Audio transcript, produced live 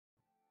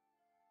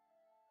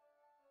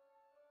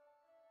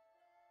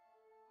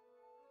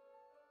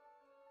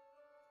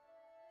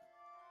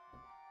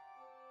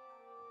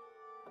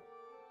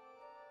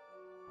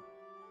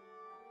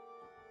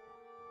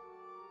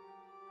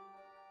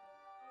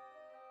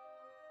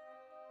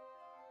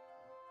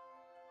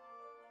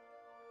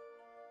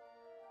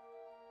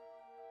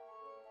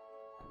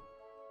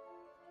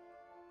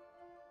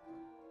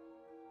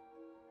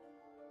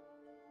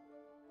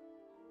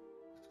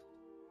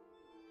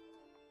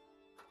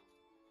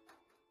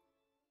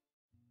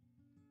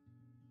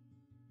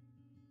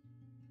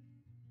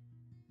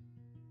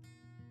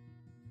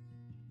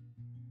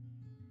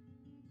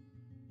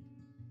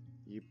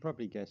You've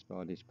probably guessed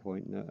by this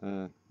point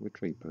that we're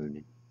tree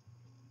pruning.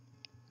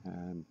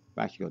 I've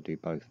actually got to do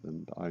both of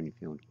them, but I only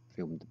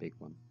filmed the big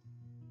one.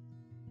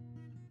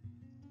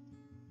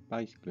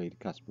 Basically, the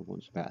customer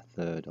wants about a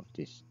third of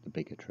the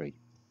bigger tree.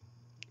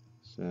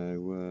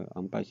 So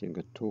I'm basically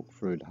going to talk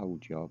through the whole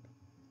job,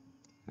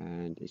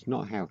 and it's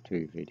not a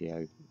how-to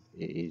video,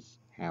 it is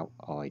how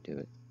I do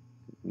it.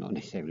 Not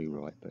necessarily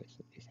right, but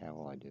it's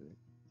how I do it.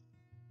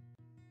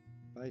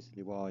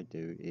 Basically what I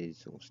do is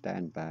sort of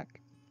stand back,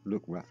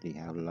 look roughly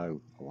how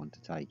low I want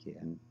to take it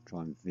and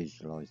try and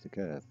visualise the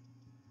curve.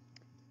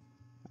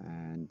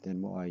 And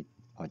then what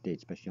I did,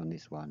 especially on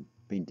this one,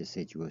 being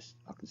deciduous,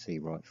 I can see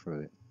right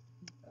through it.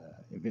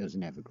 If it was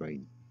an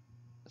evergreen,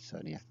 I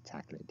certainly have to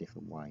tackle it a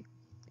different way.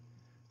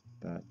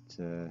 But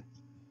I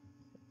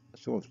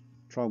sort of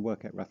try and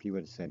work out roughly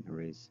where the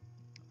centre is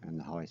and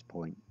the highest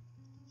point.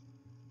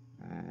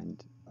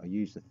 And I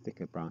use the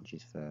thicker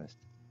branches first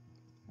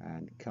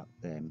and cut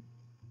them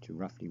to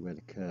roughly where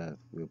the curve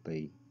will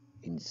be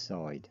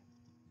inside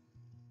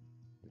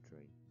the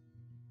tree.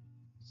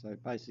 So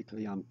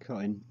basically I'm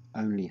cutting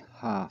only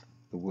half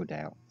the wood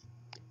out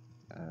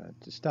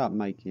to start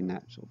making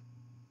that sort of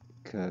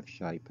curve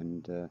shape,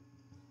 and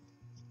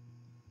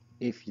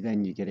if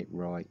then you get it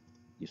right,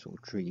 your sort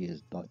of tree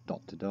is like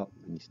dot to dot,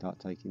 and you start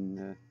taking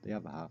the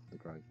other half of the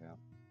growth out.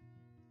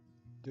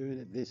 Doing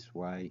it this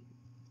way,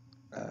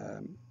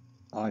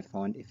 I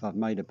find if I've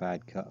made a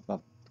bad cut, if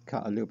I've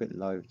cut a little bit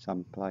low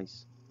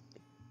someplace,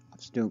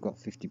 I've still got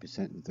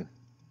 50% of the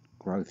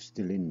growth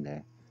still in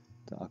there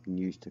that I can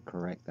use to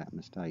correct that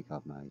mistake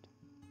I've made.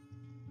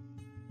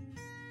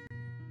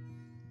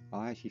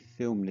 I actually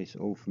film this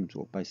all from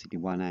sort of basically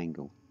one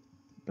angle,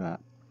 but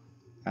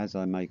as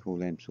I make all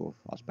them sort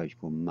of, I suppose you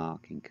call them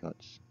marking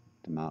cuts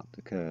to mark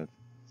the curve,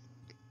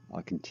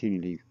 I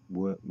continually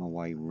work my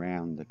way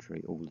round the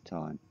tree all the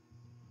time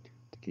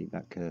to keep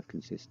that curve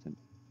consistent.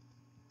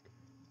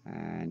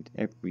 And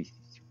every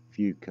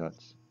few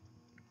cuts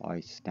I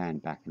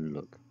stand back and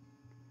look.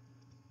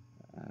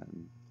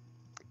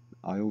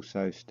 I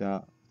also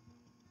start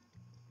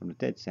from the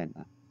dead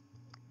centre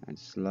and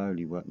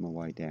slowly work my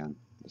way down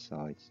the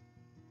sides.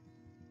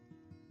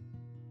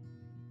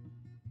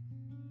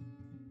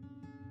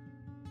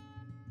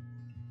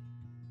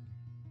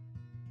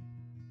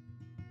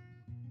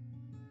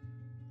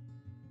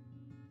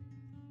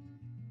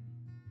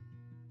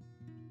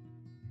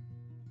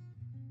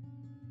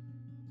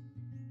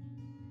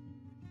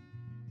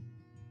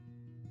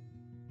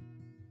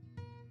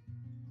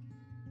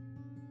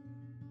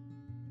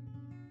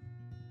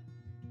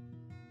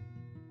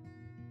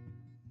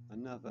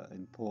 Another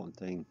important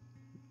thing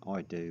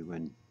I do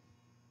when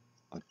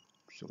I'm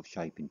sort of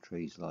shaping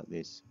trees like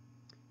this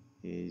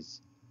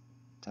is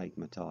take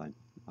my time.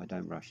 I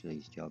don't rush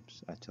these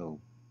jobs at all.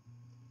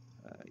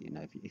 You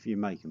know, if you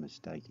make a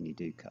mistake and you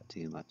do cut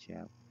too much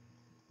out,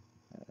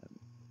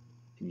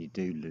 and you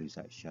do lose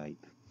that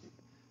shape,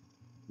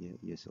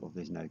 you sort of,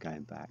 there's no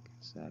going back.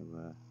 So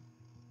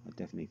I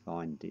definitely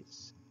find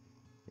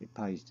it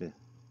pays to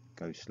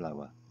go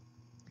slower.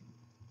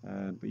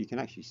 But you can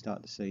actually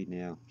start to see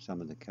now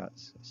some of the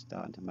cuts are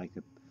starting to make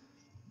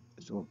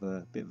a sort of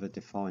a bit of a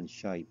defined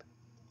shape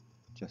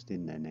just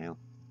in there now.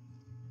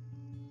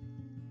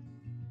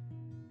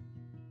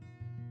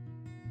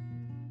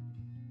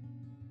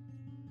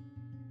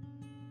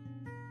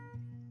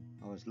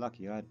 I was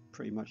lucky, I had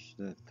pretty much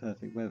the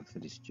perfect weather for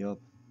this job.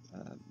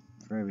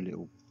 Very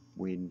little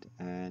wind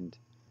and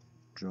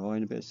dry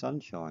and a bit of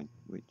sunshine,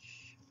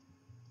 which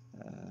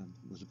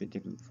was a bit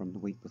different from the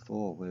week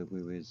before where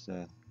we was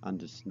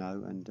under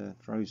snow and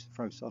froze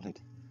solid.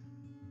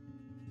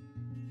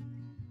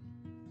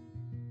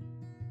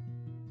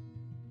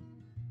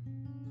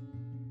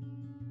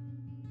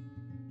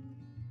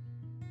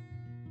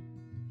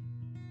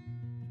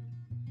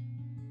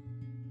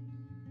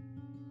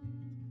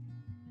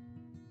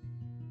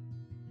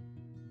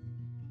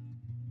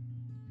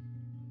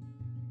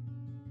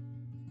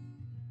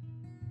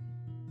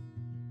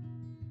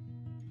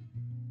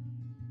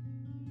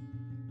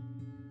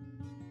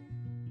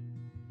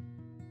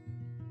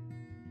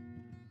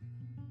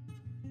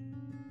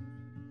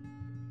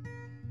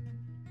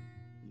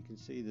 You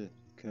can see the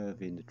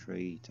curve in the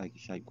tree taking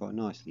shape quite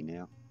nicely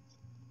now,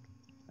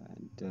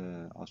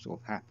 and I was sort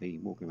of happy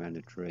walking around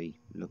the tree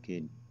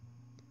looking,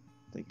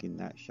 thinking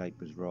that shape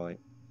was right.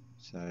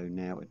 So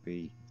now it'd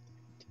be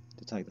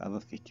to take the other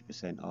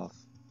 50% off,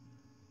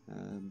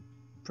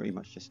 pretty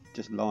much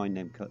just line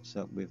them cuts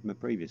up with my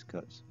previous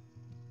cuts.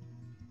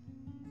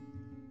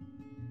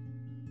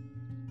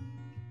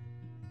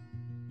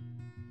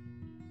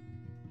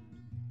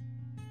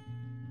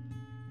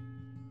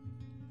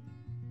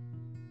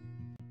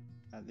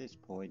 At this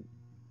point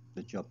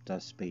the job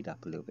does speed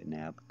up a little bit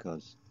now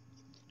because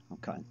I'm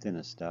cutting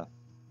thinner stuff,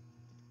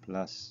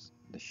 plus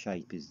the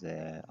shape is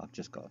there. I've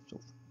just got to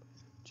sort of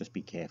just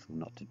be careful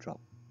not to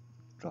drop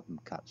them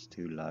cuts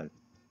too low,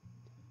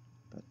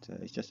 but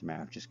it's just a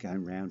matter of just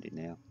going round it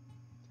now.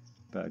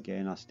 But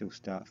again, I still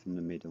start from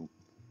the middle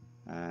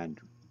and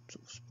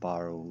sort of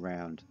spiral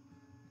round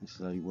and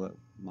slowly work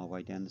my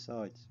way down the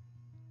sides.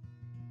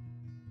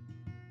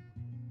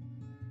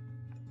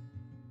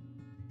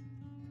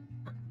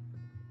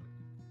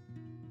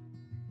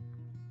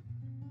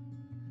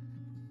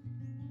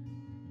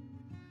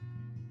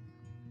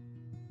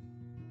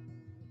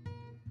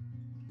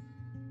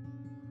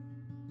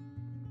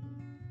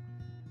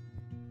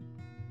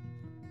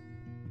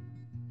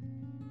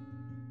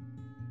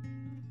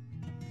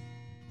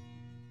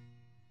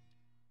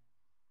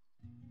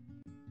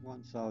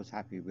 once I was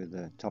happy with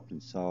the top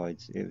and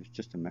sides, it was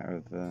just a matter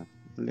of a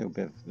little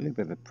bit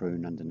of a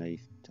prune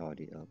underneath,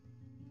 tidy it up.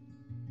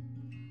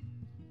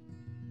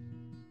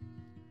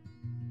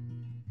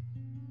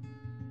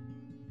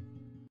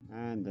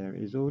 And there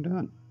it is all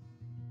done.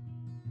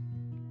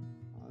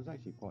 I was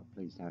actually quite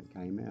pleased how it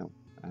came out,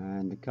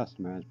 and the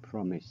customer has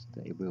promised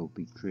that it will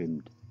be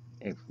trimmed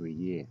every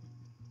year.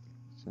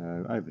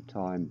 So over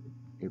time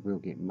it will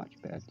get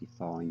much better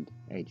defined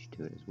edge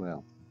to it as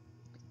well.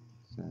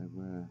 So,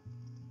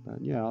 but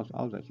yeah,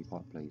 I was actually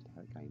quite pleased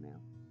how it came out.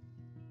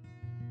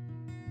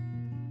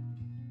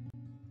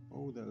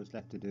 All that was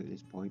left to do at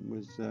this point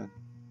was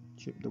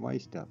chip the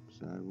waste up.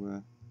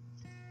 So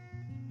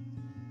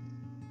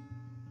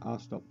I'll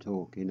stop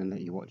talking and let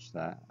you watch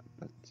that.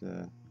 But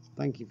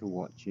thank you for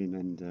watching,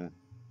 and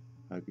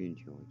hope you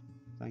enjoyed.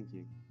 Thank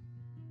you.